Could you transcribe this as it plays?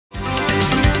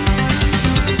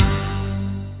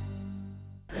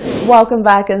Welcome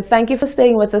back and thank you for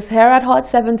staying with us here at Hot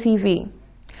 7 TV.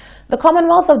 The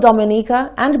Commonwealth of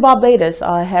Dominica and Barbados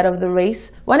are ahead of the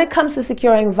race when it comes to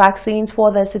securing vaccines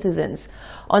for their citizens.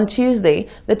 On Tuesday,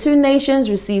 the two nations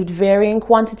received varying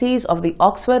quantities of the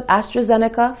Oxford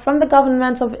AstraZeneca from the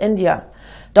government of India.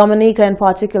 Dominica in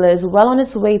particular is well on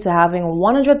its way to having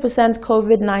 100%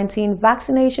 COVID-19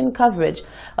 vaccination coverage,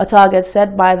 a target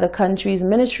set by the country's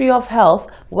Ministry of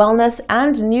Health, Wellness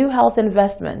and New Health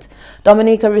Investment.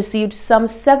 Dominica received some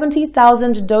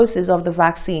 70,000 doses of the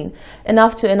vaccine,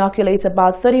 enough to inoculate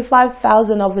about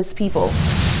 35,000 of its people.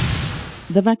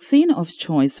 The vaccine of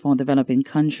choice for developing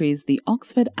countries, the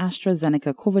Oxford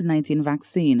AstraZeneca COVID-19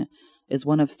 vaccine, is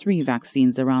one of 3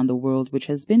 vaccines around the world which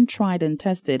has been tried and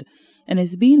tested and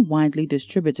is being widely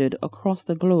distributed across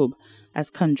the globe as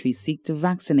countries seek to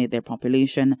vaccinate their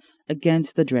population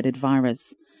against the dreaded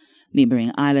virus.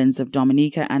 Neighboring islands of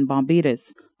Dominica and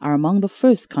Barbados are among the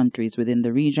first countries within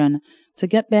the region to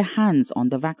get their hands on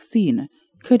the vaccine,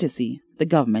 courtesy the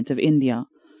government of India.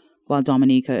 While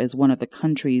Dominica is one of the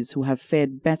countries who have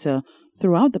fared better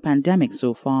throughout the pandemic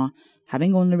so far,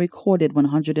 having only recorded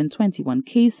 121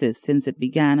 cases since it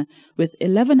began, with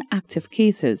 11 active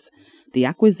cases, the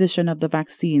acquisition of the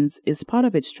vaccines is part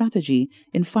of its strategy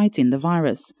in fighting the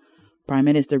virus. Prime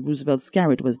Minister Roosevelt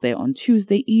Skerrit was there on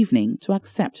Tuesday evening to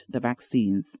accept the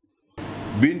vaccines.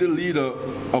 Being the leader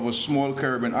of a small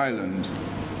Caribbean island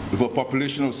with a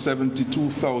population of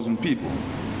 72,000 people,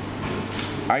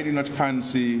 I do not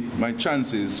fancy my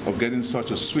chances of getting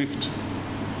such a swift,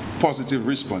 positive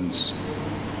response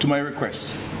to my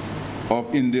request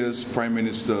of India's Prime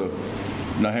Minister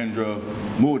Narendra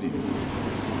Modi.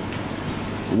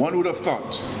 One would have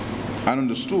thought and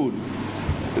understood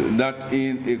that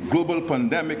in a global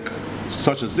pandemic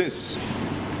such as this,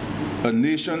 a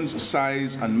nation's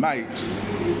size and might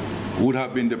would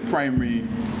have been the primary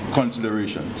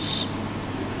considerations.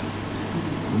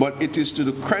 But it is to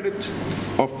the credit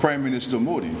of Prime Minister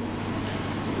Modi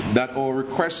that our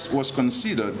request was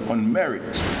considered on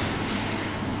merit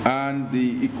and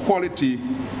the equality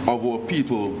of our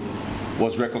people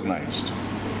was recognized.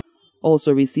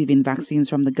 Also receiving vaccines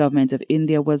from the government of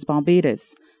India was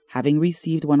Barbados, having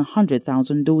received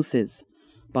 100,000 doses.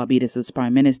 Barbados'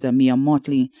 Prime Minister Mia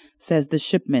Mottley says the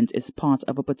shipment is part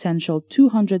of a potential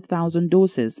 200,000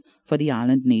 doses for the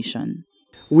island nation.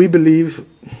 We believe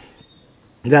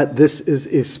that this is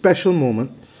a special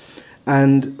moment,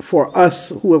 and for us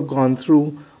who have gone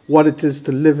through what it is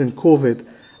to live in COVID,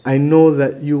 I know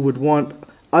that you would want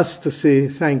us to say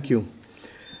thank you.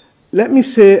 Let me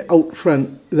say out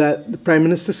front that the Prime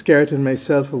Minister Skerrit and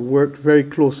myself have worked very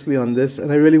closely on this,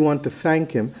 and I really want to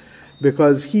thank him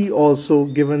because he also,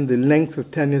 given the length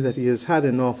of tenure that he has had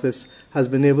in office, has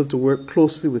been able to work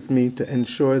closely with me to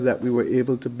ensure that we were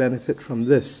able to benefit from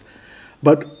this.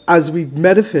 But as we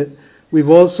benefit, we've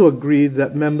also agreed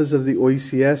that members of the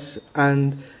OECS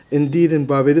and indeed in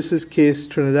Barbados' case,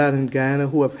 Trinidad and Guyana,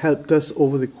 who have helped us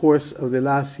over the course of the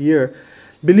last year,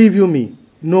 believe you me,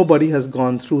 nobody has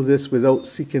gone through this without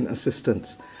seeking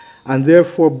assistance. And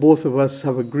therefore, both of us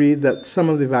have agreed that some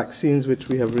of the vaccines which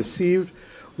we have received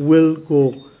will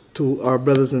go to our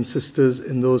brothers and sisters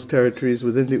in those territories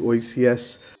within the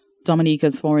OECS.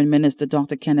 Dominica's Foreign Minister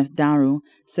Dr. Kenneth Daru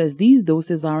says these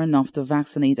doses are enough to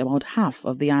vaccinate about half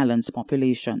of the island's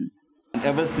population.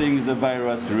 Ever since the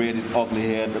virus reared its ugly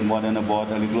head more than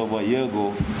about a little over a year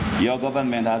ago, your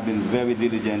government has been very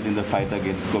diligent in the fight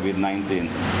against COVID-19,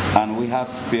 and we have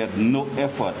spared no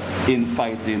efforts in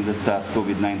fighting the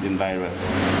SARS-CoV-19 virus.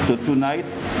 So tonight,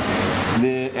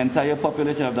 the entire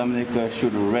population of Dominica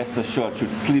should rest assured,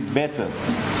 should sleep better,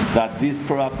 that this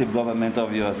proactive government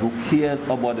of yours, who cares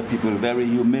about the people, very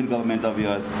humane government of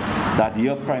yours, that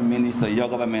your Prime Minister, your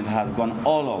government has gone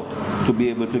all out to be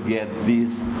able to get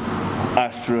this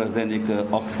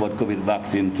AstraZeneca Oxford COVID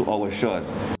vaccine to our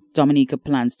shores. Dominica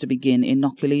plans to begin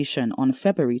inoculation on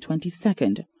February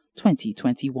 22nd,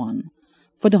 2021.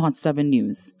 For the Hot 7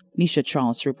 News, Nisha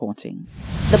Charles reporting.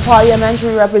 The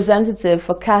parliamentary representative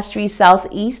for Castries South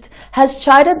East has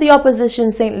chided the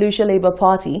opposition St. Lucia Labour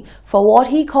Party for what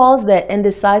he calls their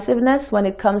indecisiveness when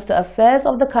it comes to affairs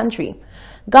of the country.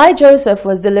 Guy Joseph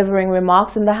was delivering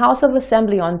remarks in the House of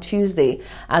Assembly on Tuesday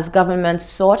as government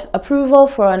sought approval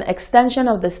for an extension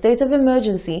of the state of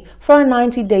emergency for a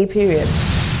 90-day period.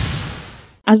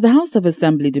 As the House of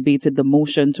Assembly debated the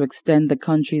motion to extend the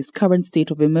country's current state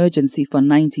of emergency for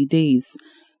 90 days,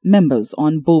 members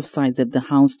on both sides of the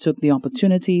House took the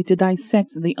opportunity to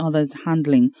dissect the other's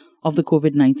handling of the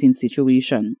COVID-19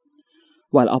 situation.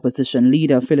 While opposition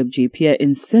leader Philip J. Pierre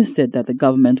insisted that the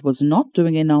government was not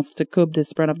doing enough to curb the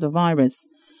spread of the virus,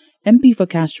 MP for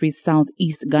Castries South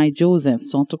East Guy Joseph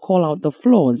sought to call out the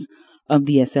flaws of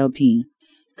the SLP.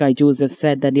 Guy Joseph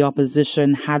said that the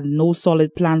opposition had no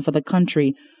solid plan for the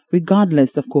country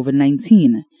regardless of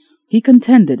COVID-19. He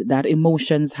contended that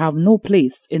emotions have no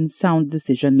place in sound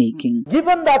decision-making.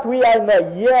 Given that we are in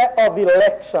a year of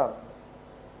elections,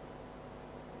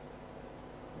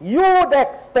 you would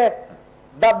expect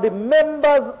that the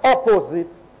members opposite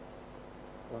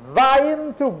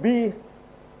vying to be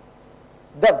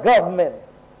the government,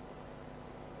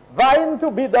 vying to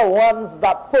be the ones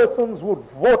that persons would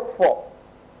vote for,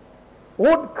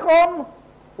 would come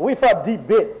with a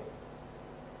debate,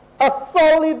 a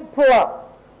solid plan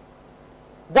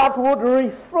that would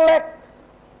reflect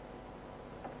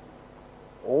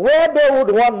where they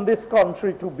would want this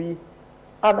country to be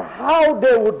and how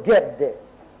they would get there.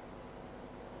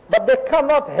 But they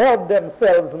cannot help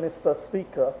themselves, Mr.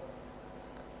 Speaker,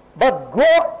 but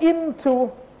go into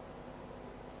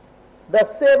the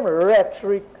same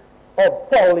rhetoric of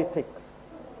politics,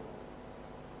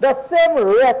 the same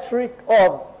rhetoric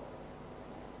of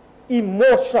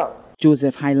emotion.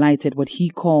 Joseph highlighted what he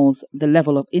calls the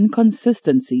level of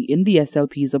inconsistency in the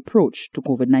SLP's approach to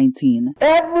COVID-19.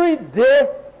 Every day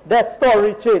the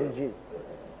story changes.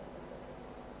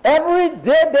 Every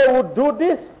day they would do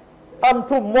this, and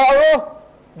tomorrow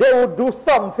they would do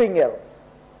something else.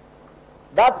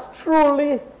 That's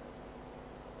truly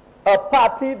a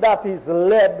party that is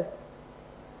led,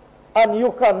 and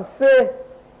you can say,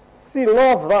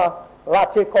 Silova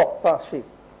Lachekokpashi.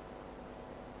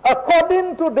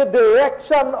 According to the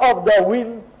direction of the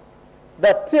wind,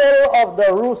 the tail of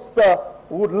the rooster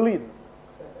would lead.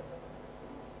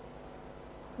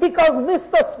 Because,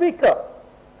 Mr. Speaker,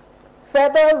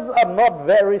 feathers are not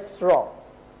very strong,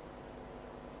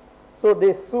 so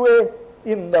they sway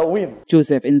in the wind.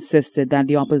 Joseph insisted that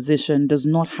the opposition does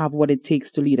not have what it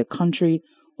takes to lead a country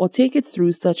or take it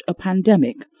through such a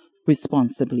pandemic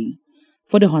responsibly.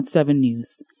 For the Hot 7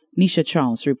 News, Nisha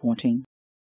Charles reporting.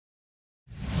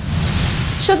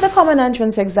 Should the common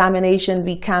entrance examination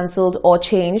be cancelled or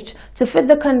changed to fit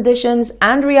the conditions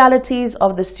and realities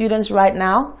of the students right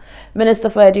now? Minister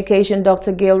for Education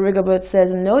Dr. Gail Rigobert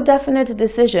says no definite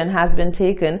decision has been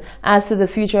taken as to the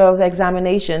future of the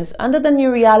examinations under the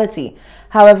new reality.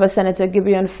 However, Senator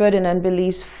Gideon Ferdinand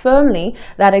believes firmly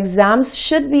that exams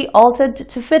should be altered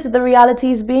to fit the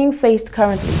realities being faced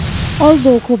currently.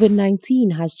 Although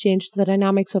COVID-19 has changed the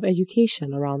dynamics of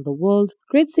education around the world,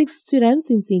 grade 6 students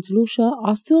in St. Lucia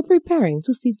are still preparing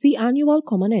to sit the annual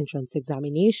Common Entrance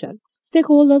examination.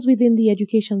 Stakeholders within the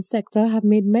education sector have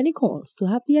made many calls to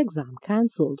have the exam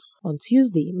cancelled. On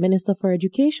Tuesday, Minister for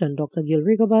Education Dr. Gail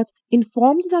Rigobert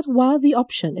informed that while the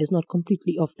option is not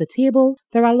completely off the table,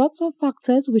 there are lots of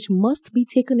factors which must be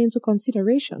taken into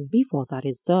consideration before that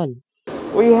is done.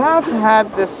 We have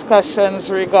had discussions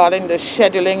regarding the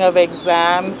scheduling of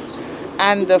exams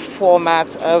and the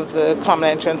format of the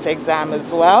Common Entrance exam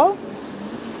as well.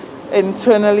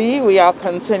 Internally, we are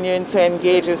continuing to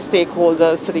engage with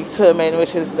stakeholders to determine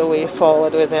which is the way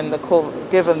forward within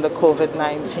given the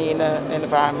COVID-19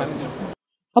 environment.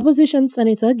 Opposition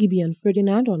Senator Gideon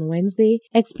Ferdinand on Wednesday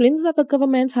explained that the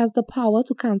government has the power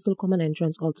to cancel Common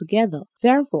Entrance altogether.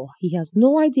 Therefore, he has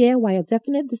no idea why a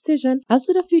definite decision as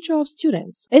to the future of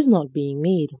students is not being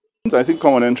made. I think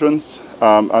Common Entrance,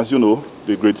 as you know,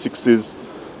 the grade 6s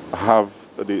have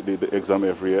the exam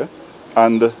every year.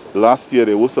 And last year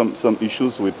there were some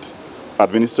issues with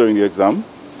administering the exam.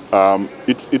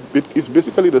 It's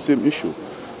basically the same issue.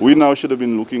 We now should have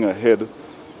been looking ahead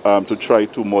to try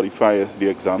to modify the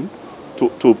exam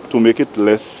to make it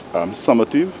less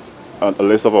summative and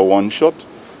less of a one-shot,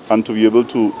 and to be able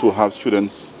to have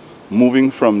students moving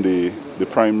from the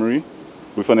primary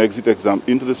with an exit exam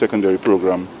into the secondary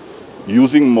program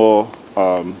using more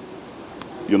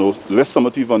less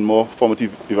summative and more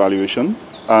formative evaluation,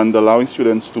 and allowing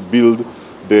students to build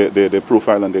their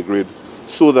profile and their grade,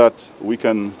 so that we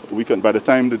can by the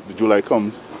time that July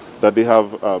comes, that they have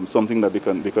something that they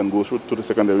can go through to the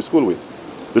secondary school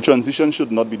with. The transition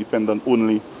should not be dependent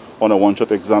only on a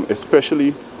one-shot exam,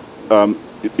 especially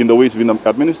in the way it's been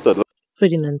administered.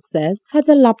 Ferdinand says, had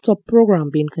the laptop program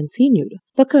been continued,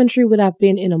 the country would have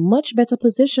been in a much better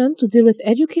position to deal with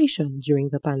education during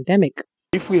the pandemic.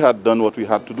 If we had done what we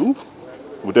had to do,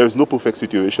 there is no perfect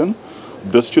situation.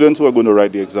 The students who are going to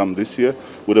write the exam this year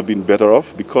would have been better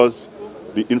off, because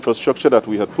the infrastructure that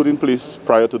we had put in place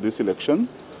prior to this election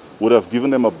would have given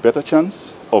them a better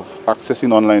chance of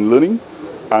accessing online learning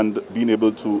and being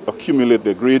able to accumulate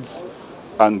their grades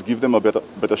and give them a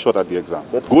better shot at the exam.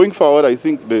 But going forward, I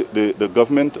think the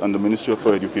government and the Ministry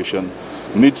for Education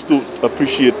needs to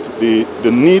appreciate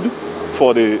the need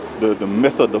for the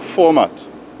method, the format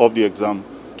of the exam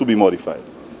to be modified.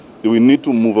 We need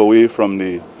to move away from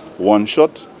the one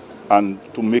shot and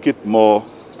to make it more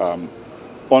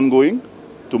ongoing,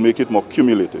 to make it more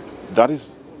cumulative. That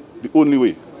is the only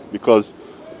way, because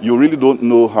you really don't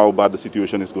know how bad the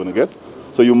situation is going to get.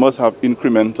 So you must have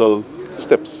incremental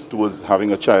steps towards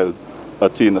having a child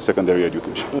attain a secondary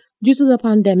education. Due to the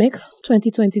pandemic,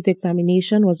 2020's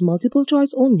examination was multiple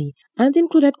choice only and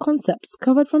included concepts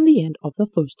covered from the end of the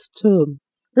first term.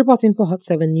 Reporting for Hot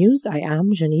 7 News, I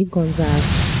am Genevieve Gonzalez.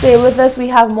 Stay with us, we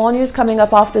have more news coming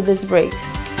up after this break.